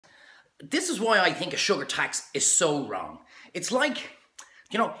this is why I think a sugar tax is so wrong. It's like,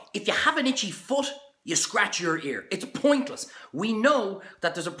 you know, if you have an itchy foot, you scratch your ear. It's pointless. We know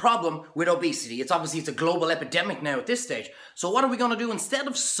that there's a problem with obesity. It's a global epidemic now at this stage. So what are we going to do? Instead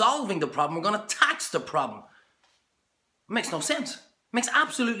of solving the problem, we're going to tax the problem. It makes no sense. It makes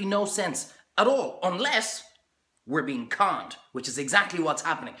absolutely no sense at all, unless we're being conned, which is exactly what's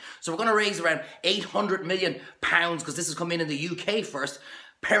happening. So we're going to raise around £800 million, because this has come in the UK first,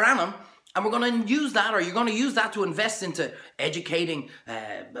 per annum. And we're going to use that, or you're going to use that to invest into educating,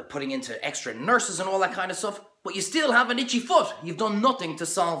 putting into extra nurses and all that kind of stuff. But you still have an itchy foot. You've done nothing to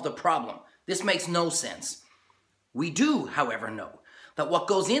solve the problem. This makes no sense. We do, however, know that what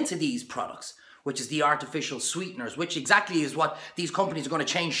goes into these products, which is the artificial sweeteners, which exactly is what these companies are going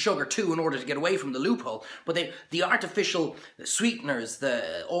to change sugar to in order to get away from the loophole. But the artificial sweeteners,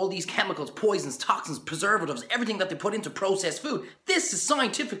 all these chemicals, poisons, toxins, preservatives, everything that they put into processed food, this is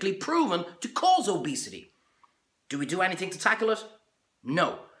scientifically proven to cause obesity. Do we do anything to tackle it?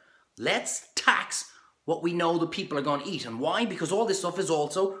 No. Let's tax what we know the people are going to eat. And why? Because all this stuff is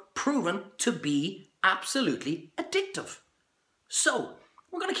also proven to be absolutely addictive. So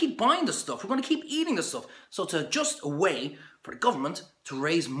we're going to keep buying the stuff. We're going to keep eating the stuff. So it's just a way for the government to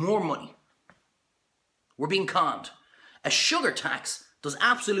raise more money. We're being conned. A sugar tax does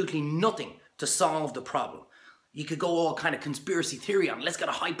absolutely nothing to solve the problem. You could go all kind of conspiracy theory on, let's get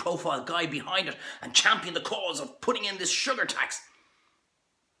a high-profile guy behind it and champion the cause of putting in this sugar tax.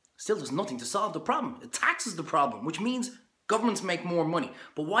 Still does nothing to solve the problem. It taxes the problem, which means governments make more money.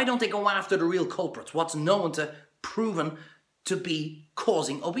 But why don't they go after the real culprits? What's known to proven to be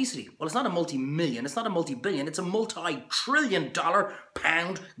causing obesity? Well, it's not a multi-million, it's not a multi-billion, it's a multi-trillion-dollar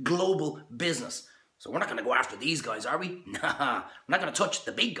pound global business. So we're not going to go after these guys, are we? Nah, we're not going to touch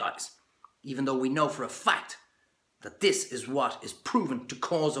the big guys. Even though we know for a fact that this is what is proven to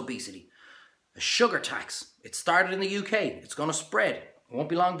cause obesity. A sugar tax. It started in the UK. It's going to spread. It won't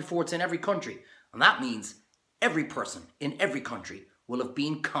be long before it's in every country. And that means every person in every country will have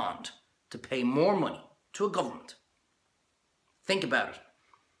been conned to pay more money to a government. Think about it.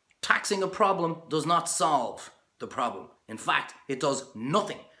 Taxing a problem does not solve the problem. In fact, it does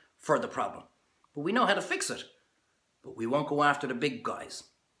nothing for the problem. But we know how to fix it. But we won't go after the big guys.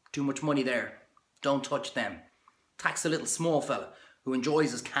 Too much money there. Don't touch them. Tax the little small fella who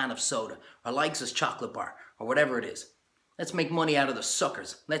enjoys his can of soda or likes his chocolate bar or whatever it is. Let's make money out of the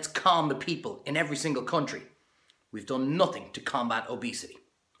suckers. Let's calm the people in every single country. We've done nothing to combat obesity.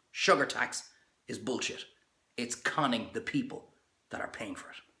 Sugar tax is bullshit. It's conning the people that are paying for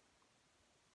it.